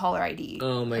no caller ID.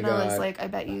 Oh my God. And I was like, I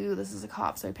bet you this is a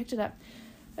cop. So I picked it up.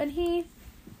 And he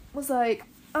was like,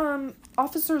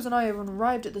 officers and I have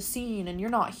arrived at the scene and you're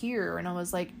not here. And I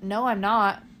was like, no, I'm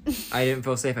not. I didn't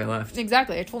feel safe. I left.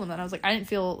 Exactly. I told him that. I was like, I didn't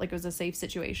feel like it was a safe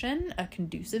situation, a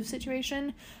conducive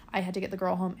situation. I had to get the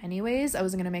girl home anyways. I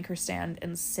wasn't going to make her stand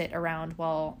and sit around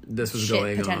while this was shit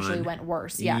going potentially on. Went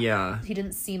worse. Yeah. He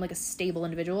didn't seem like a stable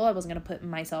individual. I wasn't going to put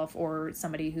myself or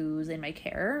somebody who's in my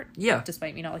care. Yeah.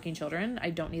 Despite me not liking children.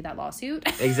 I don't need that lawsuit.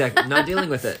 Exactly. Not dealing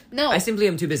with it. No. I simply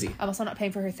am too busy. I'm also not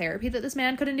paying for her therapy that this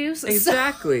man could induce.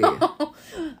 Exactly. So,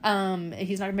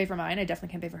 he's not going to pay for mine. I definitely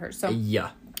can't pay for hers. So,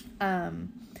 yeah.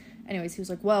 Anyways, he was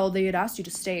like, well, they had asked you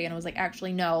to stay. And I was like,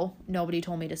 actually, no, nobody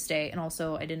told me to stay. And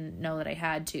also, I didn't know that I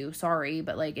had to. Sorry,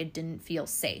 but like, it didn't feel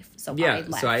safe. So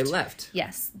I left.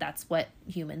 Yes, that's what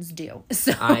humans do.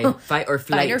 So I fight or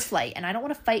flight. Fight or flight. And I don't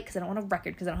want to fight because I don't want a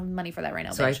record because I don't have money for that right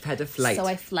now. So bitch. I had to flight. So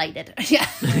I flighted. Yeah.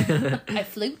 I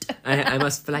flute. I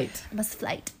must flight. I must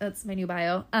flight. That's my new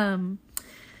bio.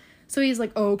 So he's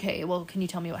like, oh, okay, well, can you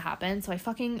tell me what happened? So I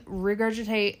fucking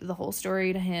regurgitate the whole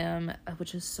story to him,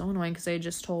 which is so annoying because I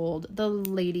just told the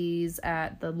ladies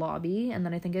at the lobby, and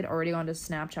then I think I'd already gone to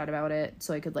Snapchat about it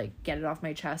so I could, like, get it off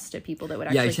my chest to people that would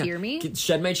actually hear me.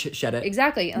 Shed it.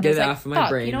 Exactly. And get it off of my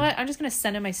brain. You know what? I'm just going to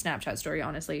send in my Snapchat story,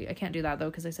 honestly. I can't do that, though,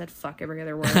 because I said fuck every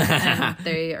other word, and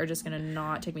they are just going to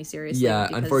not take me seriously. Yeah,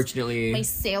 unfortunately. My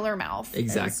sailor mouth.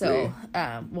 Exactly. And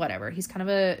so, whatever. He's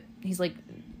like,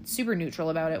 super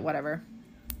neutral about it, whatever.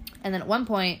 And then at one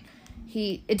point,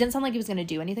 it didn't sound like he was going to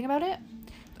do anything about it.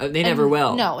 They never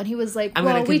will. No, and he was like, I'm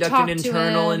going to conduct an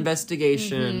internal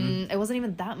investigation. It wasn't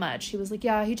even that much. He was like,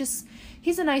 yeah,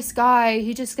 he's a nice guy.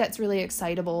 He just gets really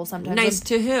excitable sometimes.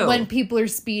 To who? When people are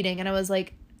speeding. And I was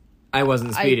like, I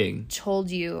wasn't speeding. I told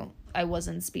you I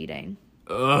wasn't speeding.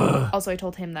 Ugh. Also, I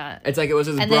told him that. It's like it was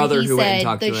his brother who went and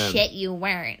talked to him. The shit you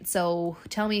weren't. So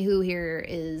tell me who here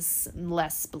is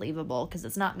less believable, because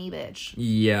it's not me, bitch.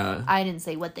 Yeah. I didn't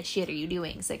say, what the shit are you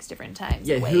doing 6 different times.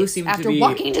 Yeah, who seemed to be... After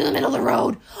walking to the middle of the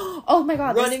road. Oh my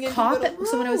God, running this into cop. the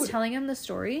So when I was road. telling him the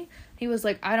story, he was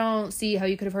like, I don't see how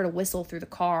you could have heard a whistle through the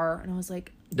car. And I was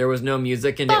like, There was no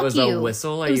music and fuck it was you. a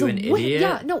whistle. Are It was you a an idiot?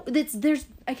 Yeah, no,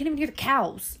 I can't even hear the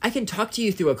cows. I can talk to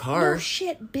you through a car. No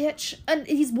shit, bitch. And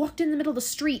he's walked in the middle of the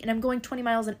street and I'm going 20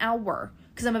 miles an hour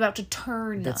because I'm about to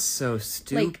turn. That's so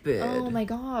stupid. Like, oh my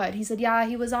God. He said, yeah,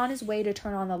 he was on his way to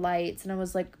turn on the lights. And I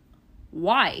was like,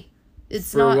 why?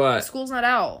 It's For not, what? School's not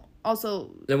out. Also,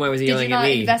 Then why was he did yelling you at not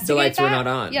me? The investigate lights were that? not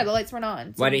on. Yeah, the lights weren't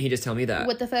on. So Why didn't he just tell me that?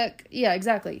 what the fuck? Yeah,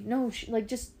 exactly. No, like,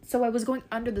 just, so I was going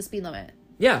under the speed limit.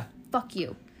 Yeah. Fuck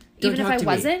you. Don't Even if talk I to me.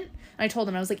 wasn't, I told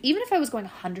him, I was like, even if I was going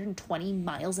 120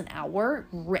 miles an hour,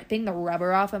 ripping the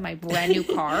rubber off of my brand new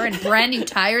car and brand new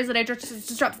tires that I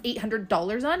just dropped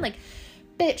 $800 on, like,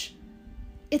 bitch,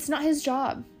 it's not his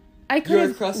job. I could You're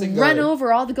have crossing run guard.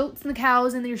 over all the goats and the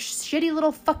cows in your shitty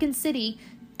little fucking city,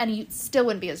 and it still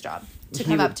wouldn't be his job to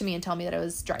come up to me and tell me that I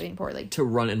was driving poorly. To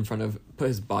put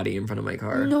his body in front of my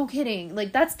car. No kidding.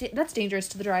 Like, that's dangerous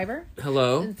to the driver.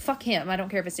 Hello? Fuck him. I don't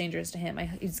care if it's dangerous to him.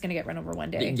 He's gonna get run over one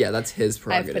day. Yeah, that's his I've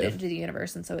put it prerogative. into the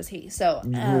universe, and so is he. So,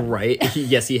 Right?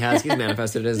 Yes, he has. He's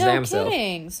manifested his no damn self.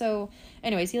 kidding. So,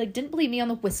 anyways, he like didn't believe me on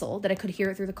the whistle that I could hear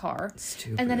it through the car.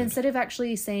 Stupid. And then instead of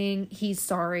actually saying he's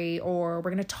sorry or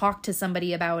we're gonna talk to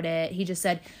somebody about it, he just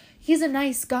said, he's a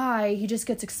nice guy. He just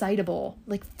gets excitable.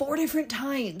 Like 4 different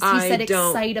times. He I said don't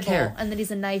excitable care. and that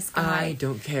he's a nice guy. I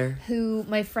don't care. Who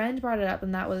my friend brought it up,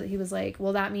 and he was like,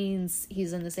 well, that means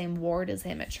he's in the same ward as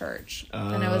him at church.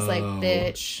 And I was like,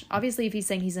 bitch, obviously if he's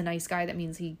saying he's a nice guy, that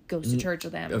means he goes to church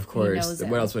with him. Of He course. knows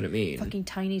him. What else would it mean? Fucking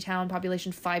tiny town,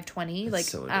 population 520. Like,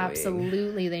 so annoying.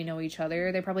 absolutely they know each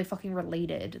other. They're probably fucking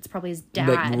related. It's probably his dad.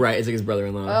 Like, right, it's like his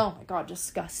brother-in-law. Oh my God,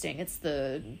 disgusting. It's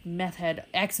the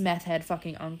ex-meth head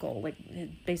fucking uncle, like,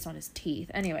 based on his teeth.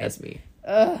 Anyways. That's me.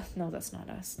 Ugh, no, that's not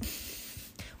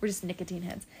us. We're just nicotine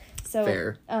heads. So,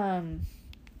 Fair.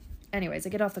 Anyways, I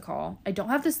get off the call. I don't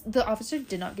have this. The officer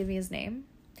did not give me his name.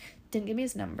 Didn't give me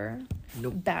his number.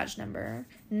 Nope. Badge number.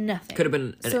 Nothing. Could have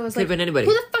been. So I was could have like, been anybody.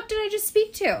 who the fuck did I just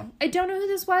speak to? I don't know who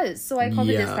this was. So I called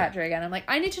the Yeah. dispatcher again. I'm like,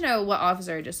 I need to know what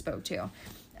officer I just spoke to. And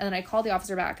then I called the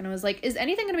officer back and I was like, is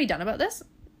anything going to be done about this?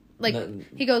 Like,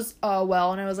 he goes, oh,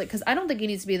 well. And I was like, because I don't think he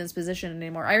needs to be in this position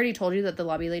anymore. I already told you that the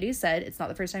lobby lady said it's not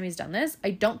the first time he's done this. I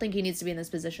don't think he needs to be in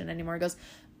this position anymore. He goes,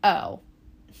 oh,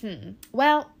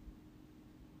 well,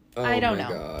 Oh I don't my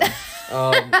know.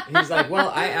 God. He's like, well,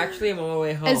 I actually am on my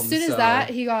way home. As soon so.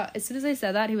 as soon as I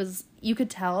said that, you could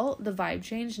tell the vibe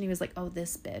changed, and he was like, oh,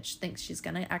 this bitch thinks she's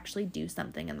gonna actually do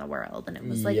something in the world. And it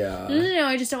was like, Yeah. no,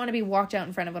 I just don't want to be walked out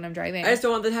in front of when I'm driving. I just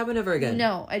don't want that to happen ever again.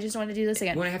 No, I just want to do this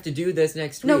again. When I have to do this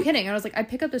next week. No kidding. I was like, I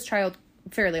pick up this child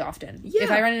fairly often. Yeah.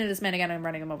 If I run into this man again, I'm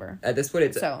running him over. At this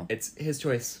point, So. it's his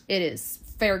choice. It is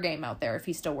fair game out there if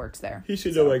he still works there. He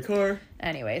should know my car.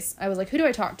 Anyways, I was like, who do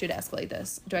I talk to escalate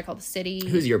this? Do I call the city?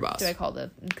 Who's your boss? Do I call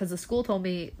because the school told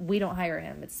me we don't hire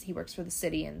him. He works for the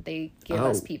city and they give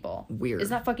us people. Weird.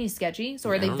 Isn't that fucking sketchy? So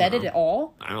are they don't vetted know. at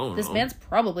all? I don't This know. man's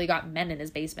probably got men in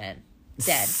his basement.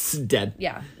 Dead. Dead.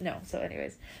 Yeah, no. So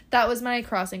anyways, that was my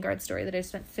crossing guard story that I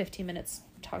spent 15 minutes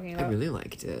talking about. I really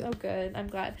liked it. Oh, good. I'm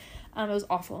glad. It was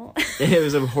awful. It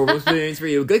was a horrible experience for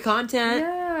you. Good content.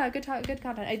 Yeah, good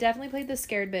content. I definitely played the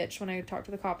scared bitch when I talked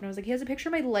to the cop, and I was like, he has a picture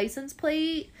of my license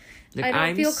plate. Like, I don't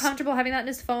I'm feel comfortable having that in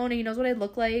his phone, and he knows what I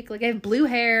look like. Like, I have blue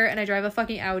hair, and I drive a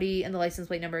fucking Audi, and the license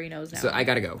plate number he knows now. So I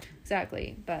gotta go.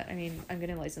 Exactly. But, I mean, I'm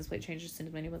getting a license plate changed as soon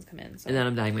as my new ones come in. So. And then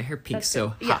I'm dyeing my hair pink, That's so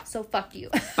good. Yeah, so fuck you.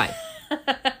 Bye.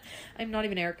 I'm not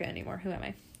even Erica anymore. Who am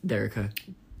I? Derica.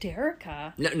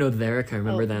 Derica? No, Derica.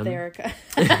 Remember them? Derica.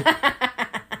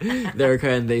 Derica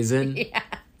and Theyzen. Yes.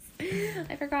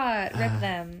 I forgot. Rip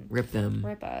them. Rip them.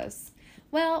 Rip us.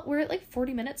 Well, we're at like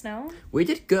 40 minutes now. We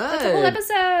did good. That's a whole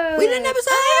episode. We did an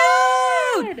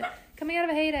episode. Good. Coming out of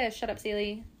a hiatus. Shut up,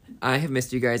 Sealy. I have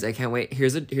missed you guys. I can't wait.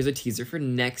 Here's a teaser for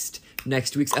next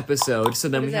week's episode. So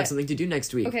then What we is have it? something to do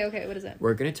next week. Okay. What is it?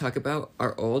 We're gonna talk about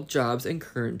our old jobs and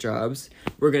current jobs.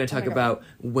 We're gonna talk God. about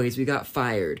ways we got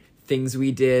fired, things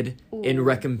we did in Ooh.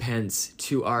 recompense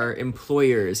to our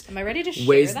employers. Am I ready to share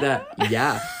Ways that?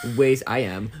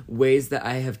 ways that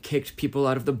I have kicked people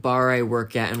out of the bar I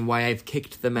work at and why I've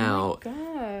kicked them out. God.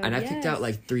 And I've kicked out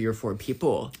like 3 or 4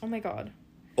 people. Oh my God.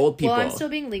 Old people. Well, I'm still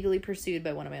being legally pursued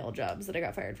by one of my old jobs that I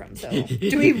got fired from. So,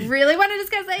 do we really want to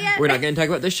discuss that yet? We're not going to talk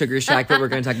about the Sugar Shack, but we're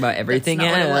going to talk about everything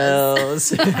not what it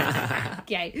else.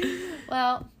 Okay.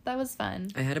 Well, that was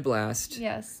fun. I had a blast.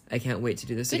 Yes. I can't wait to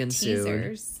do this Good again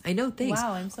teasers. soon. I know, thanks.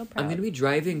 Wow, I'm so proud. I'm going to be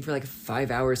driving for like 5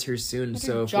 hours here soon,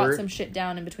 so if jot we're, some shit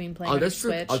down in between playing I'll on your just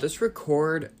Switch. I'll just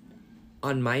record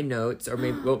on my notes, or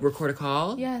maybe we'll record a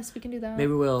call. Yes, we can do that.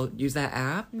 Maybe we'll use that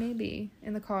app. Maybe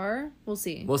in the car. We'll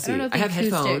see. We'll see. I don't know if I the have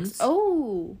acoustics- headphones.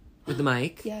 Oh, With the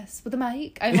mic? Yes, with the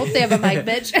mic. I hope they have a mic,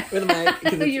 bitch. With a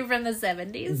mic. You're from the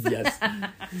 70s.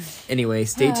 Yes. Anyway,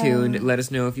 stay tuned. Let us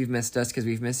know if you've missed us, because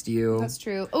we've missed you. That's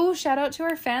true. Oh, shout out to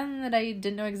our fan that I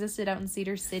didn't know existed out in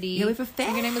Cedar City. Yeah, we have a fan.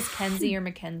 I think her name was Kenzie or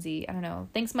Mackenzie. I don't know.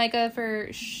 Thanks, Micah, for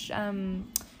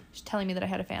telling me that I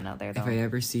had a fan out there, though. If I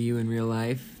ever see you in real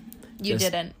life... You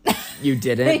didn't. You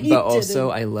didn't, but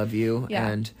also I love you,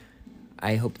 and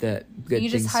I hope that good things... You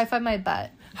just high-five my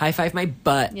butt. High-five my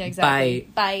butt. Yeah, exactly.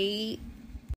 Bye. Bye.